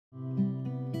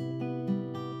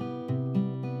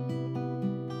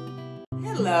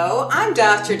Hello, I'm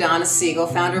Dr. Donna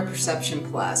Segal, founder of Perception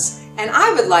Plus, and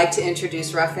I would like to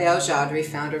introduce Rafaele Joudry,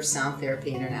 founder of Sound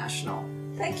Therapy International.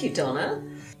 Thank you, Donna.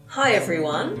 Hi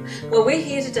everyone. Well, we're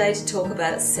here today to talk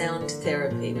about sound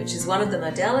therapy, which is one of the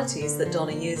modalities that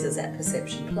Donna uses at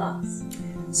Perception Plus.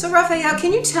 So Rafaele,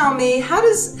 can you tell me, how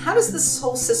does this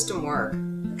whole system work?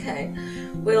 Okay,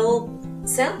 well,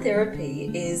 sound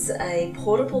therapy is a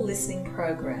portable listening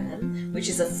program which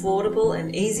is affordable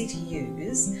and easy to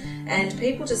use, and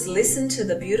people just listen to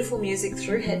the beautiful music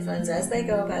through headphones as they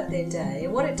go about their day.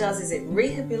 And what it does is it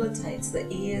rehabilitates the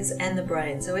ears and the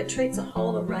brain, so it treats a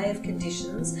whole array of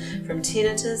conditions from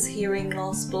tinnitus, hearing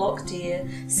loss, blocked ear,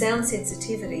 sound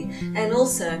sensitivity, and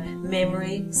also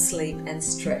memory, sleep and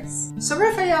stress. So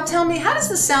Rafaele, tell me, how does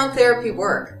the sound therapy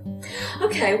work?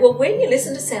 Okay, well, when you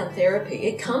listen to sound therapy,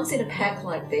 it comes in a pack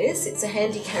like this. It's a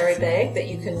handy carry bag that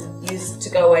you can use to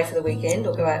go away for the weekend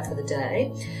or go out for the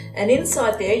day. And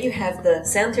inside there you have the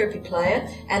sound therapy player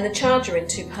and the charger in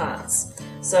two parts.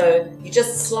 So you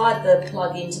just slide the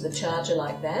plug into the charger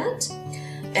like that.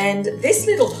 And this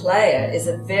little player is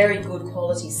a very good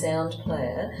quality sound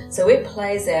player, so it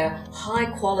plays our high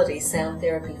quality sound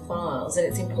therapy files, and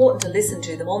it's important to listen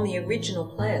to them on the original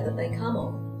player that they come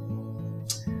on.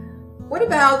 What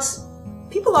about,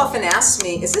 people often ask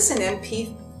me, is this an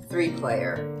MP3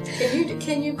 player?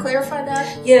 Can you clarify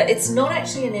that? Yeah, it's not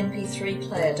actually an MP3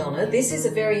 player, Donna. This is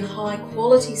a very high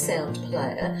quality sound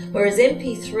player, whereas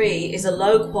MP3 is a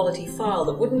low quality file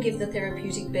that wouldn't give the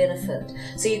therapeutic benefit.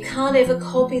 So you can't ever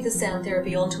copy the sound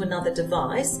therapy onto another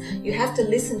device. You have to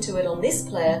listen to it on this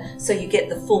player so you get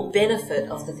the full benefit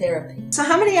of the therapy. So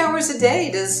how many hours a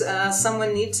day does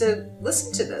someone need to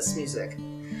listen to this music?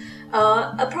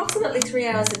 Approximately 3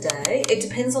 hours a day. It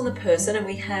depends on the person, and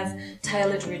we have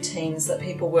tailored routines that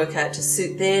people work out to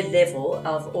suit their level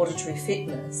of auditory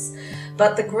fitness.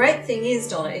 But the great thing is,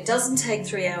 Donna, it doesn't take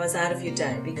 3 hours out of your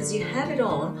day because you have it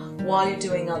on while you're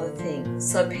doing other things.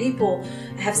 So people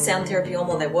have sound therapy on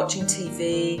while they're watching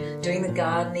TV, doing the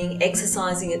gardening,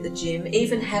 exercising at the gym,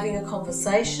 even having a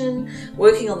conversation,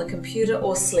 working on the computer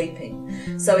or sleeping.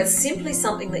 So it's simply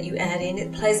something that you add in.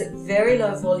 It plays at very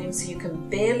low volume so you can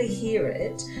barely hear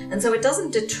it, and so it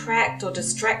doesn't detract or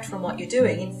distract from what you're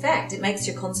doing. In fact, it makes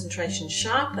your concentration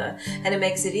sharper and it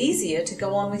makes it easier to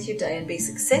go on with your day and be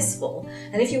successful.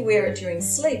 And if you wear it during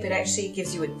sleep, it actually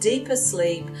gives you a deeper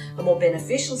sleep, a more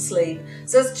beneficial sleep.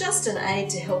 So it's just an aid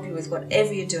to help you with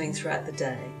whatever you're doing throughout the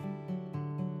day.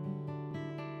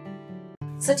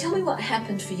 So tell me what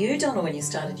happened for you, Donna, when you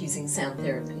started using sound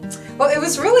therapy. Well, it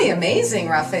was really amazing,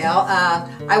 Rafaele.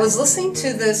 I was listening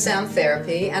to the sound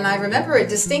therapy, and I remember it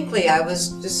distinctly. I was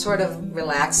just sort of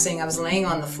relaxing. I was laying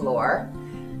on the floor,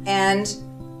 and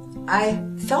I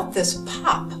felt this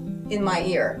pop in my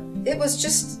ear. It was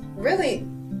just really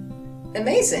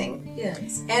amazing.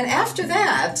 Yes. And after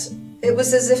that, it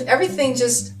was as if everything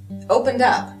just opened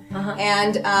up.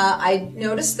 And I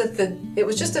noticed that it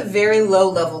was just a very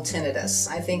low-level tinnitus.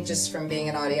 I think just from being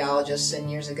an audiologist, and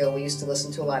years ago we used to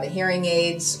listen to a lot of hearing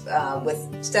aids with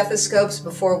stethoscopes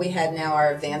before we had now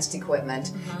our advanced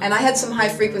equipment. And I had some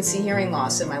high-frequency hearing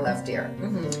loss in my left ear.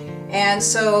 And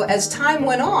so as time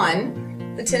went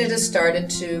on, the tinnitus started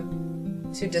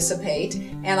to dissipate,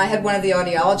 and I had one of the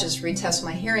audiologists retest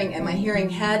my hearing, and my hearing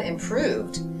had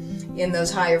improved in those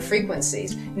higher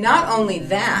frequencies. Not only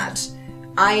that,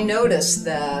 I noticed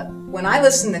that when I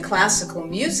listen to classical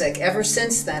music, ever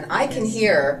since then, I can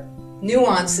hear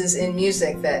nuances in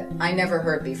music that I never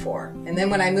heard before. And then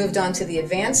when I moved on to the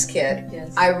advanced kit,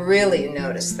 yes, I really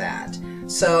noticed that.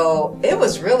 So it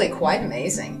was really quite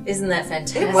amazing. Isn't that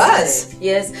fantastic? It was.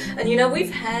 Yes. And you know,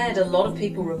 we've had a lot of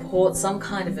people report some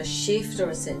kind of a shift or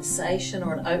a sensation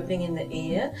or an opening in the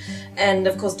ear. And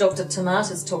of course, Dr.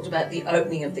 Tomatis talked about the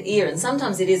opening of the ear. And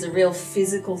sometimes it is a real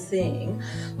physical thing.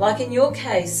 Like in your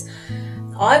case,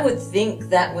 I would think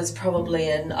that was probably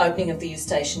an opening of the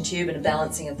eustachian tube and a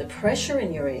balancing of the pressure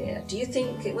in your ear. Do you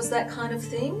think it was that kind of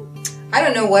thing? I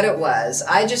don't know what it was.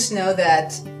 I just know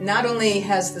that not only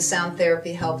has the sound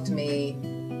therapy helped me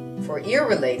for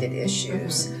ear-related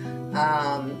issues,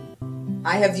 I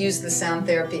have used the sound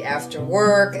therapy after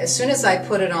work. As soon as I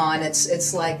put it on,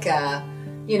 it's like,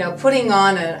 you know, putting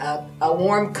on a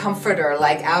warm comforter,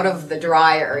 like out of the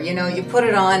dryer. You know, you put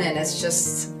it on and it's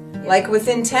just like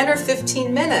within 10 or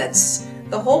 15 minutes,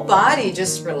 the whole body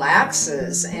just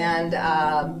relaxes, and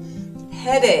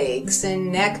headaches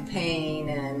and neck pain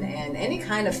and any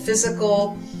kind of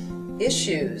physical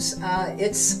issues.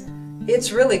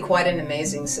 It's really quite an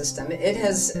amazing system. It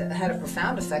has had a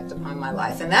profound effect upon my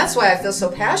life, and that's why I feel so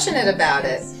passionate about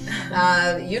it,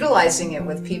 utilizing it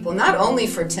with people, not only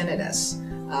for tinnitus,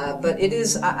 But it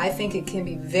is, I think it can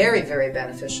be very, very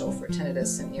beneficial for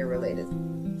tinnitus and ear-related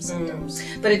symptoms.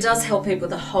 But it does help people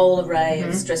with a whole array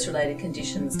of stress-related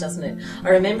conditions, doesn't it? I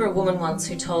remember a woman once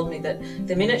who told me that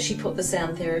the minute she put the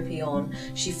sound therapy on,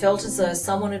 she felt as though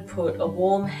someone had put a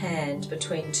warm hand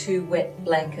between two wet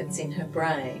blankets in her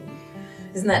brain.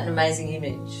 Isn't that an amazing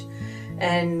image?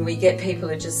 And we get people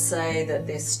who just say that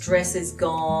their stress is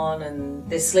gone and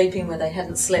they're sleeping where they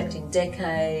hadn't slept in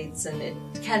decades, and it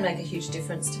can make a huge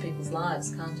difference to people's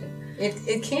lives, can't it?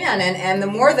 It can, and the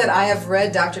more that I have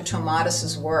read Dr.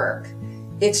 Tomatis' work,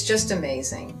 it's just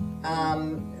amazing.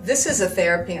 This is a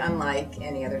therapy unlike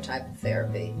any other type of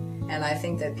therapy, and I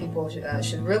think that people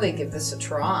should really give this a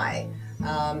try.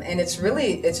 And it's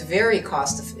very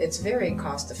cost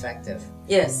effective.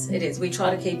 Yes, it is. We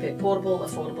try to keep it portable,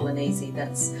 affordable and easy.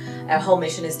 That's our whole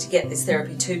mission, is to get this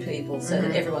therapy to people so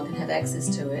that everyone can have access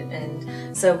to it.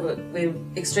 And so we're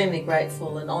extremely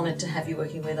grateful and honoured to have you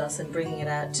working with us and bringing it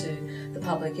out to the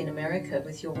public in America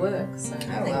with your work. So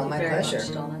thank you my very pleasure.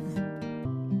 much, Donna.